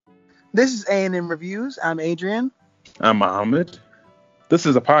This is A&M Reviews. I'm Adrian. I'm Mohammed. This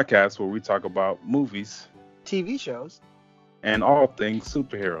is a podcast where we talk about movies TV shows and all things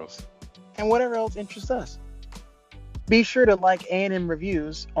superheroes. and whatever else interests us. Be sure to like A&M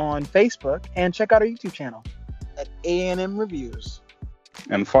Reviews on Facebook and check out our YouTube channel at A&M Reviews.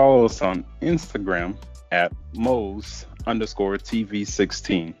 And follow us on Instagram at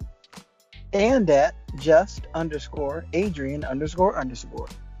Mose_TV16. And at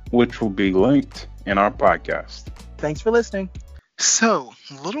just_Adrian__. Which will be linked in our podcast. Thanks for listening. So,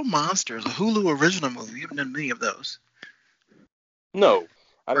 Little Monsters, a Hulu original movie. We haven't done many of those. No,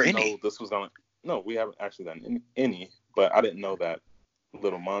 I Or didn't any. know this was going to... No, we haven't actually done any, but I didn't know that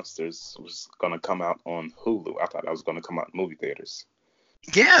Little Monsters was going to come out on Hulu. I thought that was going to come out in movie theaters.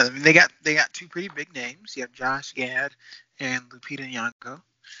 Yeah, they got two pretty big names. You have Josh Gad and Lupita Nyong'o.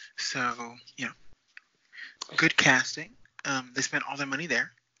 So, good casting. They spent all their money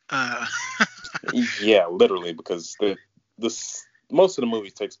there. Yeah, literally, because most of the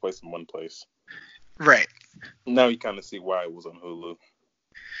movie takes place in one place. Right. Now you kind of see why it was on Hulu.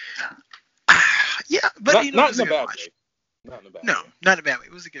 Yeah, but not it in was a a good bad watch. way. Not in a bad No, way. not a bad way.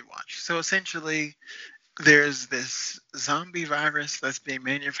 It was a good watch. So essentially, there's this zombie virus that's being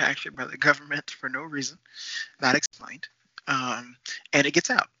manufactured by the government for no reason, not explained, and it gets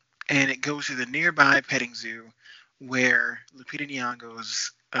out, and it goes to the nearby petting zoo where Lupita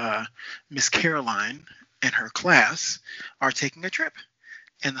Nyong'o's Miss Caroline and her class are taking a trip,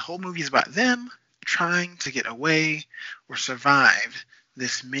 and the whole movie is about them trying to get away or survive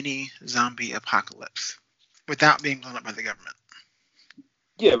this mini zombie apocalypse without being blown up by the government.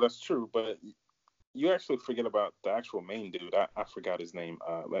 Yeah, that's true, but you actually forget about the actual main dude. I forgot his name.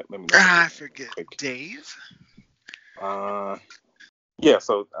 Let me. I forget. Dave? Yeah,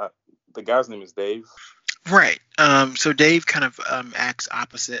 so the guy's name is Dave. Right. So Dave kind of acts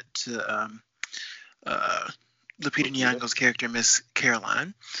opposite to Lupita Nyong'o's character, Miss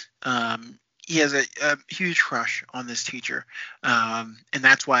Caroline. He has a huge crush on this teacher, and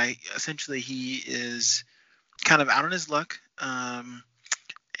that's why essentially he is kind of out on his luck,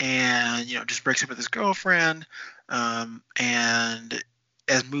 and just breaks up with his girlfriend, and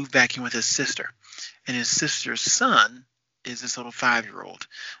has moved back in with his sister, and his sister's son is this little 5-year-old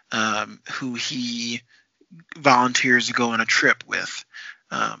who he volunteers to go on a trip with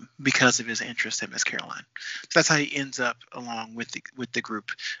because of his interest in Miss Caroline. So that's how he ends up along with the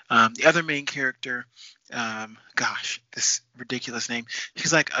group. The other main character, this ridiculous name.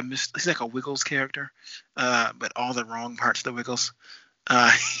 He's like a Wiggles character, but all the wrong parts of the Wiggles.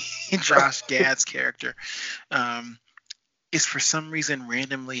 Josh Gad's character is for some reason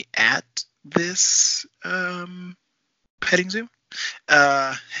randomly at this petting zoo.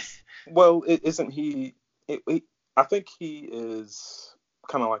 Well, isn't he? I think he is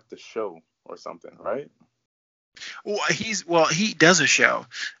kind of like the show or something, right? Well, he does a show,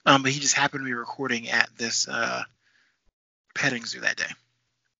 but he just happened to be recording at this petting zoo that day.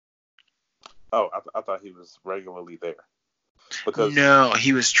 Oh, I thought he was regularly there. Because no,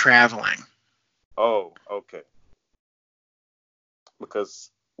 he was traveling. Oh, okay. Because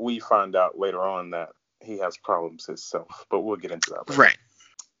we find out later on that he has problems himself, but we'll get into that later. Right.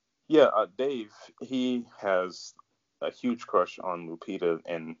 Yeah, Dave, he has a huge crush on Lupita,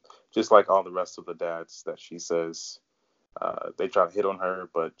 and just like all the rest of the dads that she says, they try to hit on her,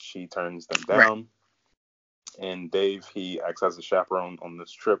 but she turns them down. Right. And Dave, he acts as a chaperone on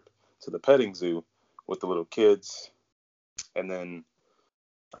this trip to the petting zoo with the little kids. And then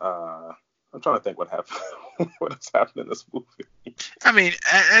I'm trying to think what happened. What has happened in this movie? I mean,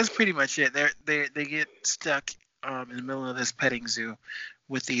 that's pretty much it. They get stuck in the middle of this petting zoo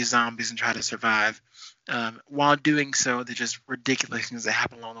with these zombies and try to survive. While doing so, there's just ridiculous things that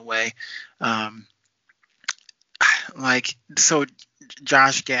happen along the way. So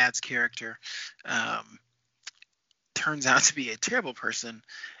Josh Gad's character turns out to be a terrible person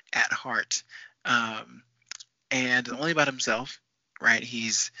at heart, and only about himself. Right?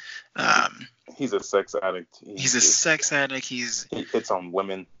 He's a sex addict. He's a sex addict. He hits on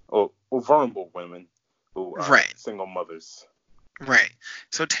women, or vulnerable women who are single mothers. Right.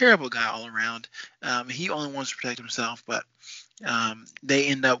 So terrible guy all around. He only wants to protect himself, but they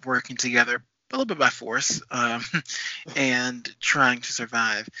end up working together a little bit by force and trying to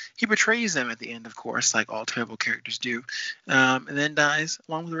survive. He betrays them at the end, of course, like all terrible characters do, and then dies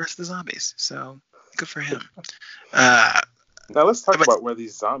along with the rest of the zombies. So good for him. Now let's talk about where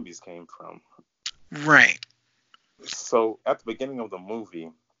these zombies came from. Right. So at the beginning of the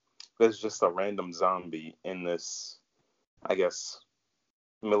movie, there's just a random zombie in this, I guess,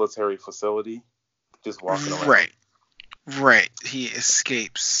 military facility, just walking around. Right. He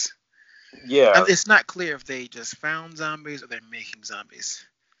escapes Yeah, It's not clear if they just found zombies or they're making zombies.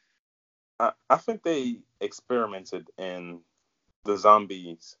 I think they experimented and the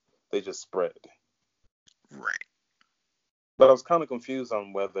zombies they just spread. Right. But I was kind of confused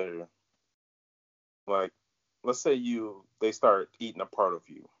on whether, like, let's say they start eating a part of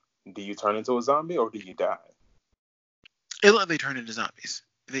you. Do you turn into a zombie or do you die? It let they turn into zombies.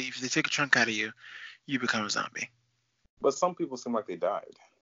 If they take a chunk out of you, you become a zombie. But some people seem like they died.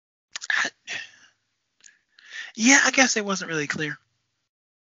 Yeah, I guess it wasn't really clear.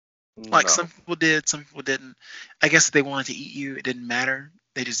 Like No. some people did, some people didn't. I guess if they wanted to eat you, it didn't matter.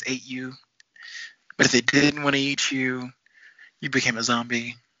 They just ate you. But if they didn't want to eat you, you became a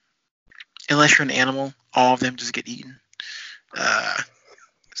zombie. Unless you're an animal, all of them just get eaten.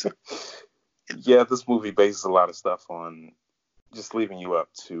 So, Yeah, this movie bases a lot of stuff on just leaving you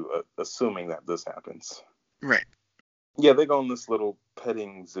up to assuming that this happens. right. Yeah, they go on this little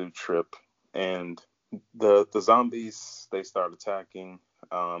petting zoo trip, and the zombies they start attacking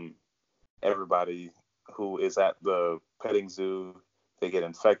everybody who is at the petting zoo. They get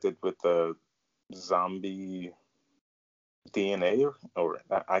infected with the zombie DNA, or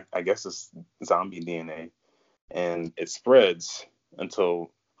I guess it's zombie DNA, and it spreads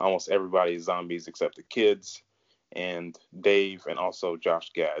until almost everybody is zombies except the kids and Dave and also Josh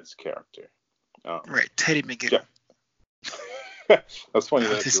Gad's character. Um, Right. Teddy McGiggle. That's funny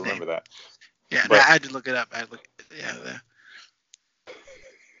That was that you his name. remember that. Yeah, no, I But had to look it up. Yeah,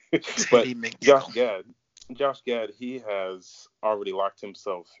 but Teddy Josh McGiggle. Gad, Josh Gad, he has already locked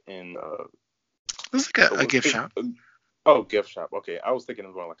himself in. It was like a gift shop. Oh, gift shop. Okay, I was thinking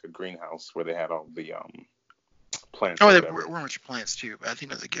of more like a greenhouse where they had all the plants Oh, or there whatever. were much plants too, but I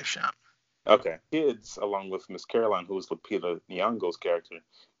think it was a gift shop. Okay, kids, along with Miss Caroline, who is Lupita Nyong'o's character,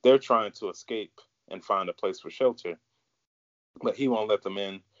 they're trying to escape and find a place for shelter, but he won't let them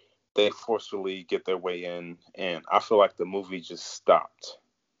in. They forcefully get their way in, and I feel like the movie just stopped.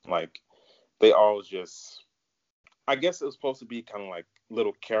 Like they all just, I guess it was supposed to be kind of like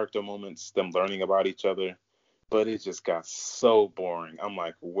little character moments, them learning about each other, but it just got so boring. I'm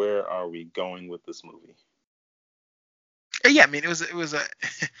like, where are we going with this movie? Yeah, I mean it was a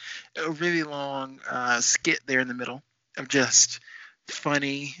a really long skit there in the middle of just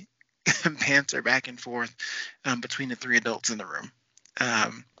funny banter back and forth between the three adults in the room,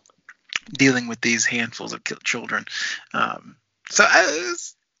 um, dealing with these handfuls of children. Um, it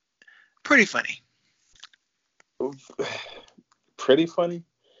was pretty funny. Pretty funny.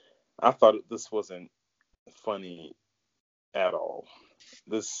 I thought this wasn't funny at all.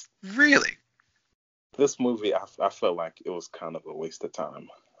 This Really, this movie, I felt like it was kind of a waste of time.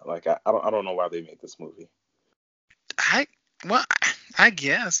 Like I don't know why they made this movie. I well, I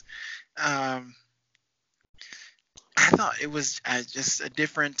guess. Um, I thought it was just a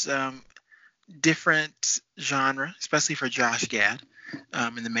different genre, especially for Josh Gad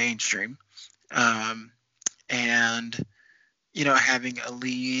in the mainstream. Um, and having a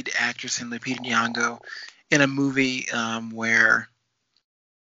lead actress in Lupita Nyong'o in a movie where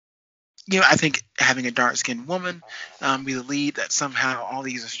I think having a dark-skinned woman be the lead that somehow all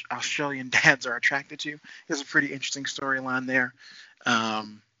these Australian dads are attracted to is a pretty interesting storyline there.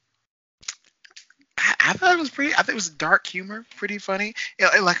 Um, I thought it was pretty. I think it was dark humor, pretty funny.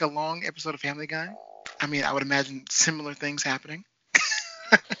 Like a long episode of Family Guy. I mean, I would imagine similar things happening.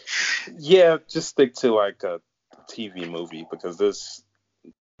 Yeah, just stick to like a TV movie because this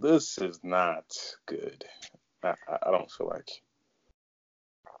is not good. I don't feel like.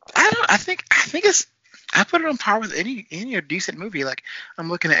 I don't. I think it's. I put it on par with any decent movie. Like I'm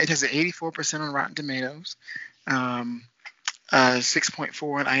looking at it has an 84% on Rotten Tomatoes,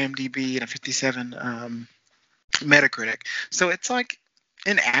 6.4 on IMDb, and a 57 Metacritic. So it's like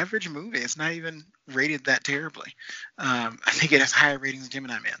an average movie. It's not even rated that terribly. I think it has higher ratings than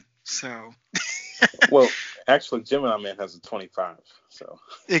Gemini Man. So Well, actually, Gemini Man has a 25. So.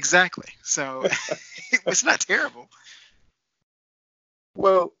 exactly. So it's not terrible.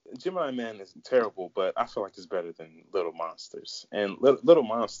 Well, Gemini Man isn't terrible, but I feel like it's better than Little Monsters. And Little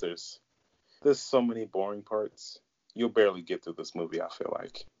Monsters, there's so many boring parts. You'll barely get through this movie, I feel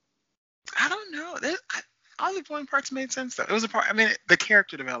like. I don't know. All the boring parts made sense though. It was a part. I mean, the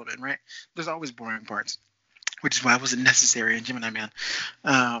character development, right? There's always boring parts, which is why it wasn't necessary in Gemini Man.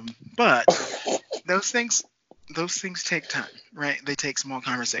 But those things those things take time, right? They take small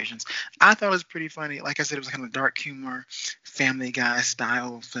conversations. I thought it was pretty funny. Like I said, it was kind of dark humor, Family Guy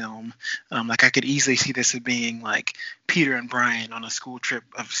style film. Like I could easily see this as being like Peter and Brian on a school trip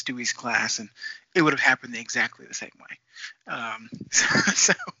of Stewie's class, and it would have happened exactly the same way.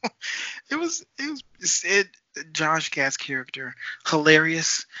 So it Josh Gad's character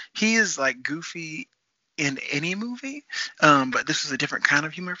hilarious. He is like goofy in any movie, but this was a different kind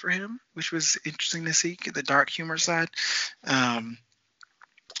of humor for him, which was interesting to see the dark humor side. Um,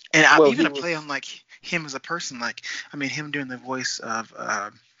 and Well, even he a play was. on like him as a person, like I mean him doing the voice of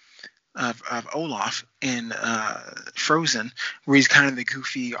Olaf in Frozen, where he's kind of the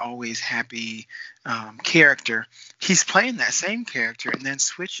goofy, always happy character. He's playing that same character and then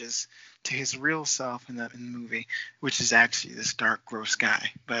switches to his real self in the movie, which is actually this dark, gross guy.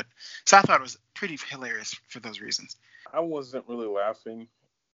 But so I thought it was pretty hilarious for those reasons. I wasn't really laughing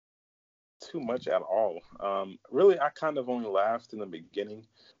too much at all. Really, I kind of only laughed in the beginning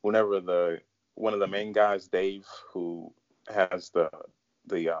whenever the one of the main guys, Dave, who has the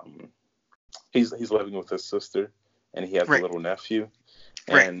he's living with his sister and he has a Right, little nephew,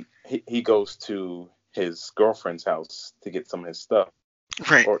 right, and he goes to his girlfriend's house to get some of his stuff.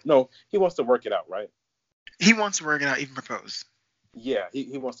 right. Or no, he wants to work it out, right? He wants to work it out, even propose. Yeah,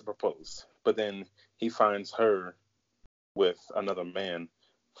 he wants to propose, but then he finds her with another man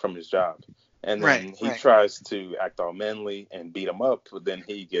from his job. And Right, then he right. tries to act all manly and beat him up, but then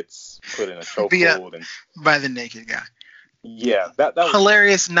he gets put in a Beat up chokehold. And by the naked guy. yeah, that was funny.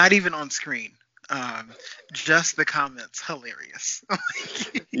 Hilarious, not even on screen. Um, just the comments, hilarious.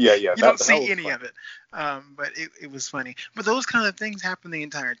 Yeah, You don't that see was any funny. of it, but it was funny. But those kind of things happen the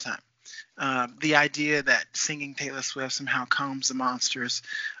entire time. The idea that singing Taylor Swift somehow calms the monsters,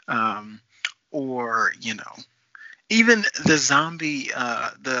 um, or even the zombie,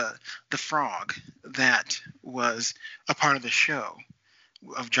 the frog that was a part of the show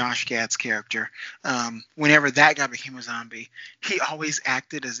of Josh Gad's character. Whenever that guy became a zombie, he always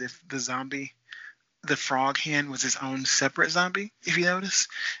acted as if the frog hand was his own separate zombie, if you notice,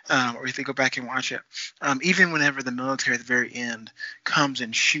 or if you go back and watch it. Even whenever the military at the very end comes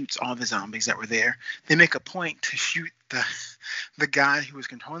and shoots all the zombies that were there, they make a point to shoot the guy who was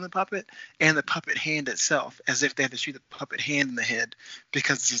controlling the puppet and the puppet hand itself, as if they had to shoot the puppet hand in the head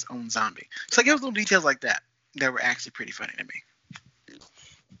because it's his own zombie. So like, there was little details like that that were actually pretty funny to me.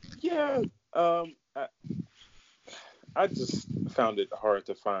 Yeah, I just found it hard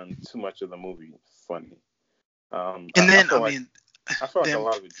to find too much of the movie funny. And I then, feel like a them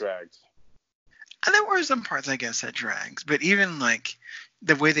lot of it dragged. and there were some parts, I guess, that drags, but even like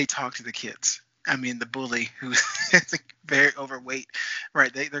the way they talk to the kids. I mean, the bully who's very overweight,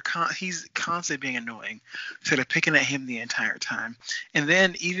 right? He's constantly being annoying, so they're picking at him the entire time. And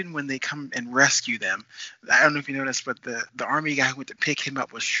then even when they come and rescue them, I don't know if you noticed, but the army guy who went to pick him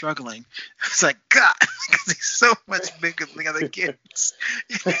up was struggling. It's like God, because he's so much bigger than the other kids.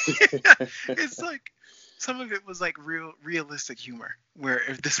 It's like some of it was like realistic humor, where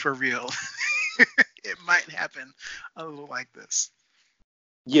if this were real, it might happen a little like this.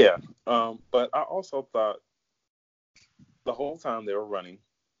 Yeah, but I also thought the whole time they were running,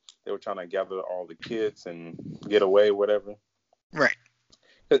 they were trying to gather all the kids and get away, whatever. Right.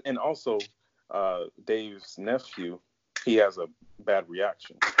 And also, Dave's nephew, he has a bad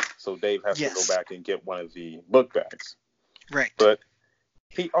reaction, so Dave has to go Yes. back and get one of the book bags. Right. But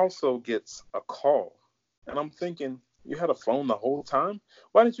he also gets a call, and I'm thinking, you had a phone the whole time?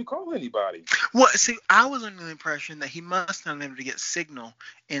 Why didn't you call anybody? Well, see, I was under the impression that he must not have been able to get signal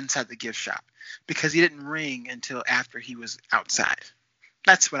inside the gift shop because he didn't ring until after he was outside.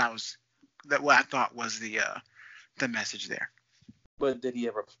 That's what what I thought was the message there. But did he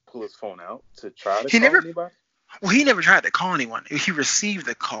ever pull his phone out to try to He call never anybody? he never tried to call anyone. He received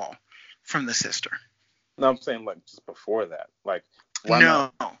the call from the sister. No, I'm saying like just before that. Like, why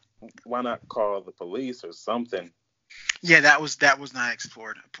not? No. Why not call the police or something? Yeah, that was not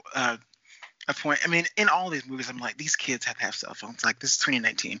explored. A point. I mean, in all these movies, I'm like, these kids have to have cell phones. Like, this is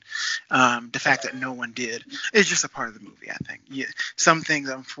 2019. The fact that no one did is just a part of the movie, I think. Yeah, some things,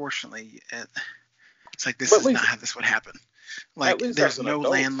 unfortunately, it's like this But is not how this would happen. Like, at least as there's an no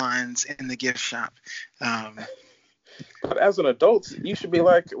adult, landlines in the gift shop. but as an adult, you should be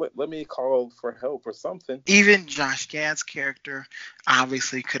like, let me call for help or something. Even Josh Gad's character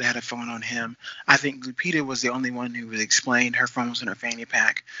obviously could have had a phone on him. I think Lupita was the only one who would explain her phone was in her fanny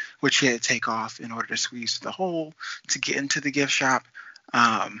pack, which she had to take off in order to squeeze through the hole to get into the gift shop.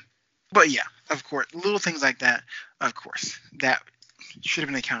 But yeah, of course, little things like that, of course, that should have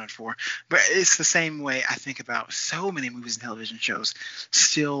been accounted for. But it's the same way I think about so many movies and television shows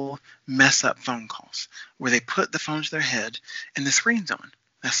still mess up phone calls, where they put the phone to their head and the screen's on.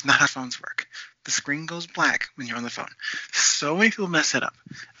 That's not how phones work. The screen goes black when you're on the phone. So many people mess it up.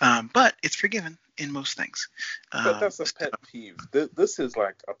 But it's forgiven in most things. But that's a pet peeve. This is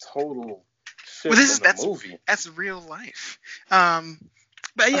like a total Well, shift in the movie. that's real life.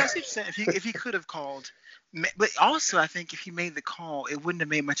 But yeah, I see what you're saying. If he could have called, but also I think if he made the call, it wouldn't have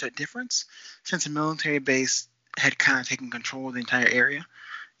made much of a difference since a military base had kind of taken control of the entire area.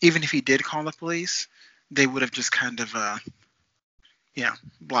 Even if he did call the police, they would have just kind of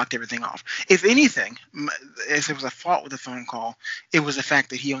blocked everything off. If anything, if there was a fault with the phone call, it was the fact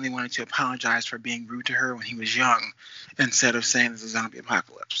that he only wanted to apologize for being rude to her when he was young, instead of saying there's a zombie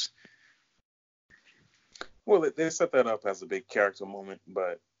apocalypse. Well, they set that up as a big character moment,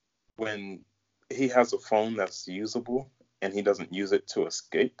 but when he has a phone that's usable and he doesn't use it to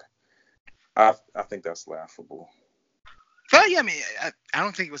escape, I think that's laughable. Well, yeah, I mean, I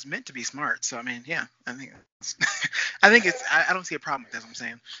don't think it was meant to be smart. So, I mean, yeah, I think I don't see a problem with that. I'm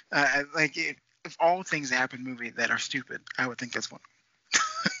saying, if all things happen in a movie that are stupid, I would think that's one.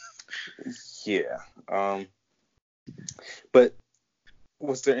 Yeah. But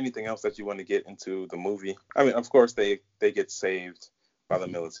was there anything else that you want to get into the movie? I mean, of course, they get saved by the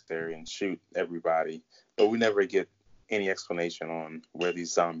military and shoot everybody, but we never get any explanation on where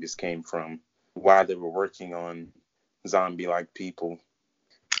these zombies came from, why they were working on zombie-like people.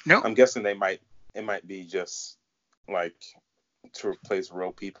 No. I'm guessing it might be just like to replace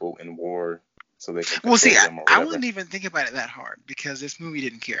real people in war so they can control them or whatever. I wouldn't even think about it that hard because this movie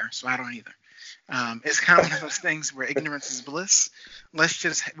didn't care, so I don't either. It's kind of one of those things where ignorance is bliss.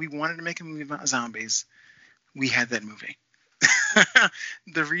 We wanted to make a movie about zombies. We had that movie.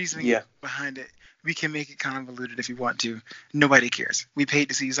 The reasoning behind it, we can make it convoluted if you want to. Nobody cares. We paid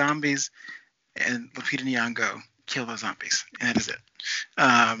to see zombies, and Lupita Nyong'o kill those zombies, and that is it.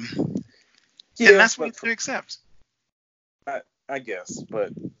 And that's what you accept. I guess,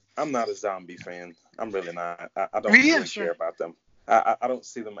 but I'm not a zombie fan. I'm really not. I don't really care about them. I don't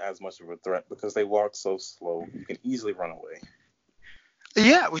see them as much of a threat because they walk so slow. You can easily run away.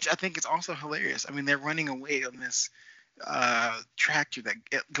 Yeah, which I think is also hilarious. I mean, they're running away on this tractor that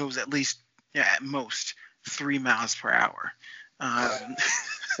goes at least, at most 3 miles per hour.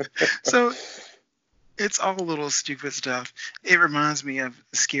 So it's all little stupid stuff. It reminds me of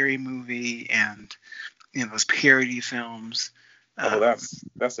a Scary Movie and those parody films. Oh,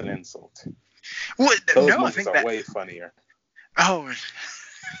 that's an insult. Well, those movies are way funnier. Oh,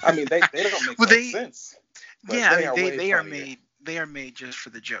 I mean they don't make sense. Yeah, they are made just for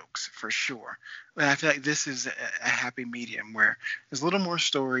the jokes, for sure. But I feel like this is a happy medium where there's a little more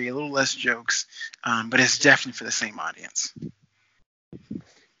story, a little less jokes, but it's definitely for the same audience.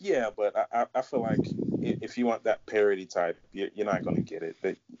 Yeah, but I feel like if you want that parody type, you're not going to get it.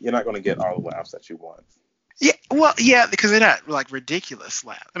 You're not going to get all the laughs that you want. Yeah, well, yeah, because they're not like ridiculous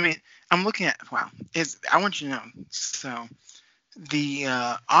laughs. I mean, I'm looking at I want you to know. So the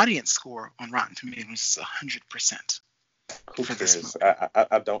audience score on Rotten Tomatoes is 100%. Who cares?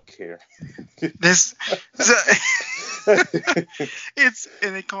 I don't care. And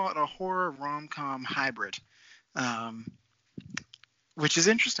they call it a horror rom-com hybrid, which is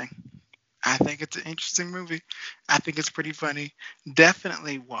interesting. I think it's an interesting movie. I think it's pretty funny.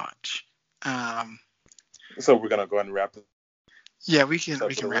 Definitely watch. So we're gonna go ahead and wrap it. Yeah, we can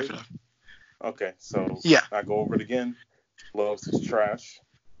wrap it up. Okay, so yeah, I go over it again. Lowest is trash,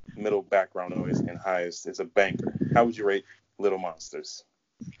 middle background noise, and highest is a banger. How would you rate Little Monsters?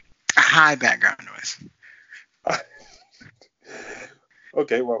 A high background noise.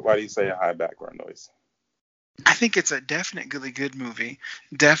 Okay, well, why do you say a high background noise? I think it's a definitely good movie.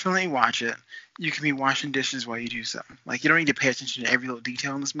 Definitely watch it. You can be washing dishes while you do so. Like, you don't need to pay attention to every little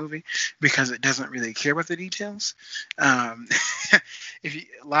detail in this movie because it doesn't really care about the details. A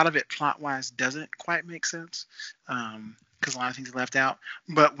lot of it plot-wise doesn't quite make sense because a lot of things are left out.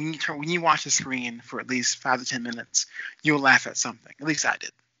 But when you watch the screen for at least 5 to 10 minutes, you'll laugh at something. At least I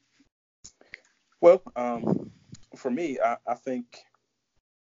did. Well, for me, I think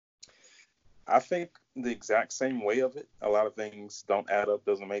the exact same way of it. A lot of things don't add up,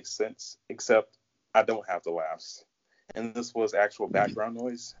 doesn't make sense, except I don't have the laughs. And this was actual background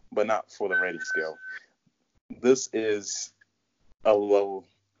noise, but not for the rating scale. This is a low,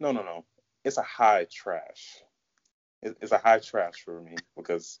 no. It's a high trash. It's a high trash for me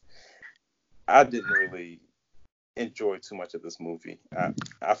because I didn't really enjoy too much of this movie.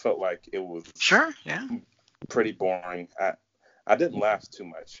 I felt like it was pretty boring. I didn't laugh too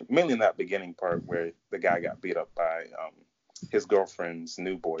much, mainly in that beginning part where the guy got beat up by his girlfriend's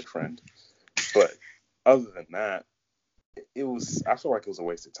new boyfriend. But other than that, I feel like it was a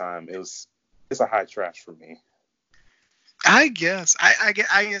waste of time. It's a high trash for me. I guess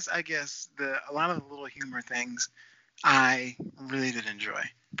a lot of the little humor things I really did enjoy.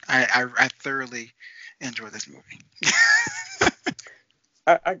 I thoroughly enjoy this movie.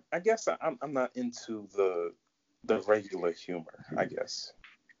 I guess I'm not into the regular humor, I guess.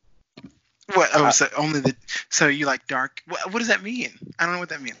 What? Oh, I, so only so you like dark? What does that mean? I don't know what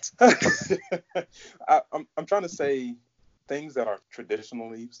that means. I'm trying to say things that are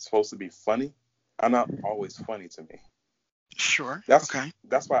traditionally supposed to be funny are not always funny to me. Sure. That's Okay.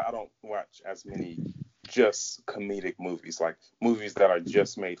 that's why I don't watch as many just comedic movies, like movies that are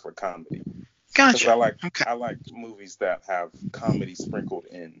just made for comedy. Because Gotcha. Okay. I like movies that have comedy sprinkled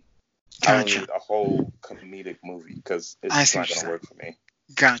in. I don't Gotcha. need a whole comedic movie because it's I just see not what you're gonna saying. work for me.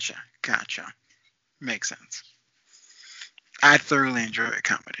 Gotcha. Gotcha. Makes sense. I thoroughly enjoy a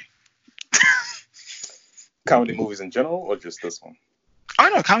comedy. Comedy movies in general, or just this one? Oh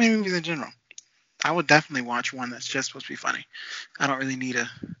no, comedy movies in general. I would definitely watch one that's just supposed to be funny. I don't really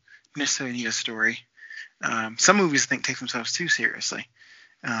necessarily need a story. Some movies I think take themselves too seriously,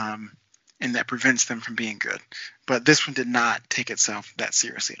 um, and that prevents them from being good. But this one did not take itself that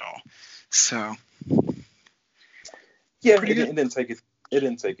seriously at all. So Yeah, pretty good. it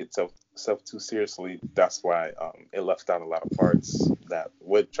didn't take itself too seriously. That's why it left out a lot of parts that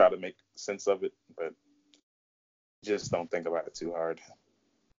would try to make sense of it, but just don't think about it too hard.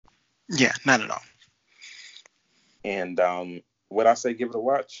 Yeah, not at all. And would I say give it a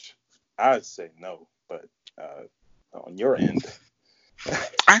watch? I'd say no, but on your end,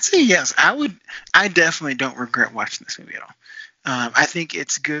 I'd say yes. I would. I definitely don't regret watching this movie at all. I think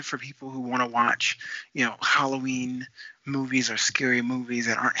it's good for people who want to watch, Halloween movies or scary movies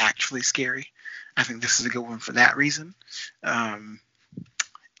that aren't actually scary. I think this is a good one for that reason. Um,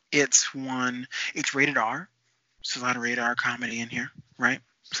 it's one. It's rated R. So a lot of rated R comedy in here, right?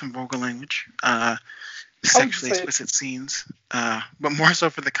 Some vulgar language, I would sexually say, explicit scenes, but more so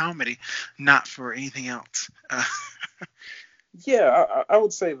for the comedy, not for anything else. yeah, I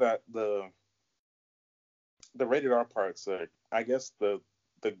would say that the rated R parts are, I guess, the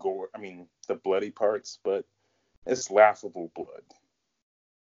gore. I mean, the bloody parts, but it's laughable blood.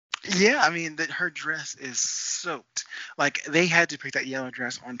 Yeah, I mean that her dress is soaked. Like they had to pick that yellow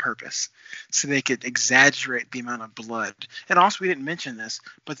dress on purpose so they could exaggerate the amount of blood. And also we didn't mention this,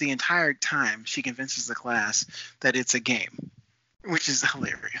 but the entire time she convinces the class that it's a game, which is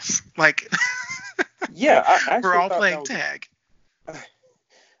hilarious. Like Yeah, I we're actually all thought that playing was tag.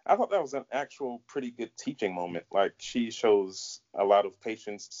 I thought that was an actual pretty good teaching moment. Like she shows a lot of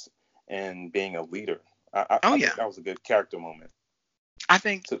patience and being a leader. Oh I yeah. think that was a good character moment. I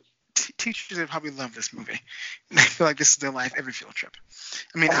think To, teachers would probably love this movie. I feel like this is their life every field trip.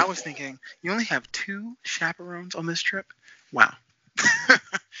 I mean, I oh, was thinking you only have 2 chaperones on this trip. Wow.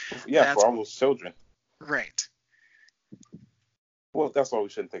 yeah, for That's all those children. right. Well, that's why we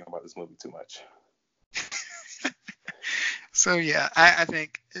shouldn't think about this movie too much. So yeah, I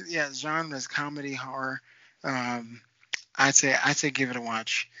think yeah, genres comedy, horror. Um, I'd say give it a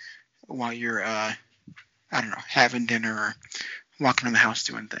watch while you're I don't know, having dinner or walking around the house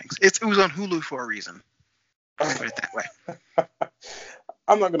doing things. It was on Hulu for a reason. Put it that way.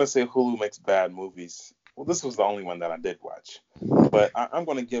 I'm not gonna say Hulu makes bad movies. Well, this was the only one that I did watch, but I'm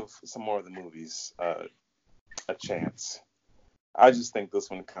gonna give some more of the movies a chance. I just think this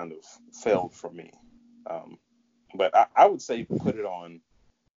one kind of failed for me. Um, but I would say put it on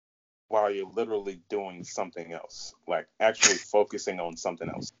while you're literally doing something else, like actually focusing on something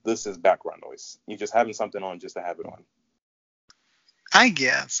else. This is background noise. You're just having something on just to have it on. I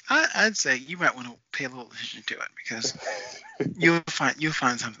guess I'd say you might want to pay a little attention to it because you'll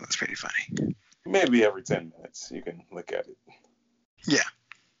find something that's pretty funny. Maybe every 10 minutes you can look at it. Yeah.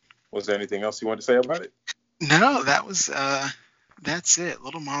 Was there anything else you want to say about it? No, that's it.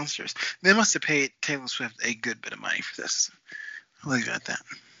 Little Monsters. They must have paid Taylor Swift a good bit of money for this. I'll leave it at that.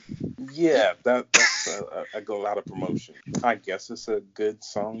 Yeah, that's a lot of promotion. I guess it's a good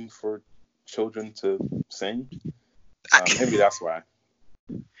song for children to sing. Maybe that's why.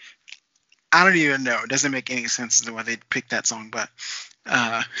 I don't even know. It doesn't make any sense as to why they picked that song, but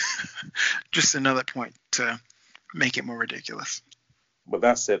uh, just another point to make it more ridiculous. But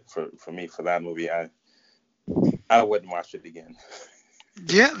that's it for me for that movie. I wouldn't watch it again.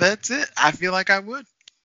 Yeah, that's it. I feel like I would.